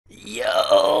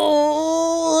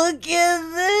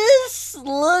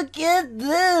look at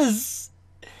this!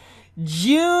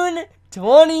 June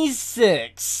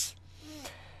 26th.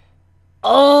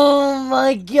 Oh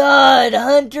my god!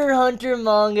 Hunter x Hunter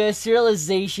manga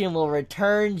serialization will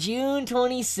return June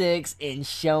 26th in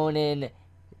Shonen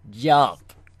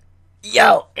Jump.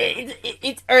 Yo,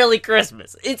 it's early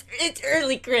Christmas. It's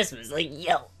early Christmas. Like,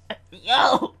 yo.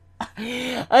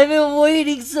 I've been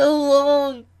waiting so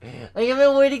long. Like, I've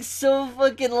been waiting so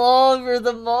fucking long for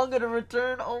the manga to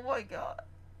return. Oh my god.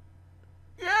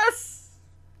 Yes.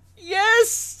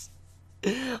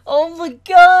 Oh my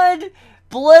god.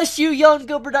 Bless you,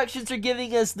 Yonko Productions, for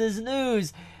giving us this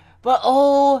news. But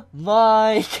oh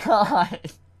my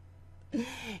god.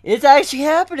 It's actually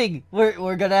happening.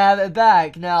 We're gonna have it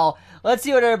back. Now, let's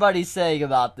see what everybody's saying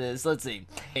about this. Let's see.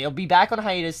 It'll be back on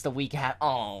hiatus the week after.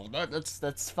 Oh,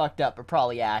 that's fucked up, but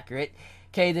probably accurate.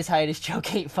 Okay, this hiatus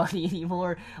joke ain't funny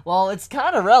anymore. Well, it's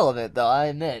kind of relevant, though, I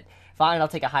admit. Fine, I'll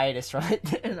take a hiatus from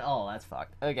it. Oh, that's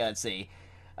fucked. Okay, let's see.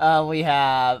 We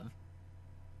have...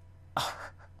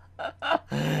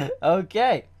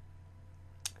 Okay.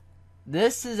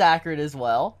 This is accurate as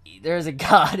well. There's a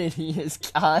god and he is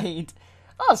kind.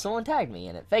 Oh, someone tagged me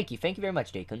in it. Thank you very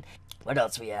much, Dakun. What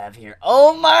else we have here?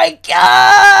 Oh my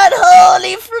god!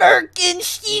 Holy flirkin'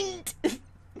 shit!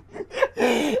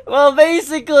 Well,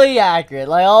 basically accurate.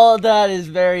 Like, all of that is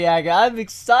very accurate. I'm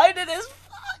excited as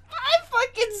fuck. My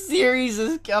fucking series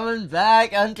is coming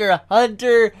back. Hunter x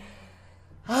Hunter.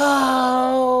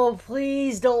 Oh,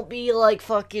 please don't be like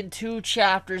fucking 2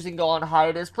 chapters and go on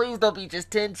hiatus. Please don't be just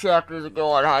 10 chapters and go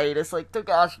on hiatus. Like,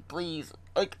 Togashi, please.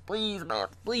 Like, please, man,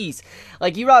 please.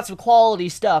 Like, you wrote some quality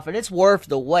stuff, and it's worth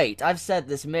the wait. I've said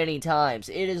this many times.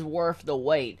 It is worth the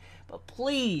wait. But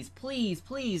please,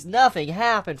 nothing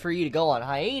happened for you to go on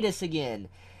hiatus again.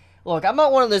 Look, I'm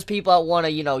not one of those people that want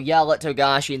to, yell at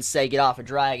Togashi and say get off of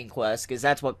Dragon Quest, because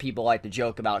that's what people like to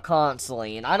joke about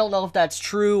constantly, and I don't know if that's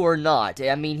true or not.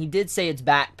 I mean, he did say it's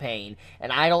back pain,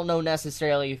 and I don't know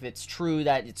necessarily if it's true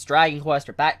that it's Dragon Quest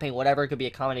or back pain, whatever, it could be a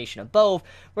combination of both.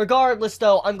 Regardless,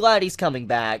 though, I'm glad he's coming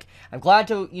back. I'm glad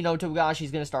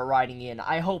Togashi's gonna start writing in.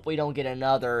 I hope we don't get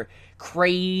another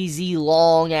crazy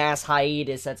long-ass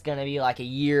hiatus that's gonna be like a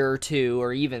year or 2,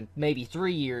 or even maybe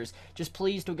 3 years. Just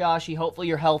please, Togashi, hopefully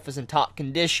your health is in top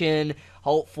condition.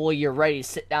 Hopefully you're ready to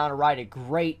sit down and write a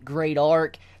great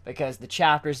arc, because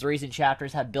the recent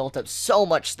chapters have built up so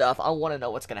much stuff. I want to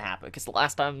know what's gonna happen, because the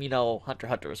last time, Hunter x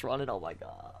Hunter was running, oh my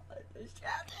god.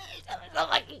 Oh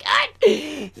my god.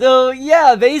 So,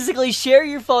 yeah, basically, share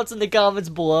your thoughts in the comments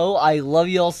below. I love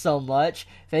you all so much.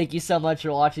 Thank you so much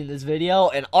for watching this video.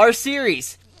 And our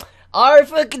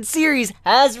fucking series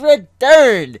has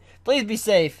returned. Please be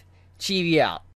safe. Chibi out.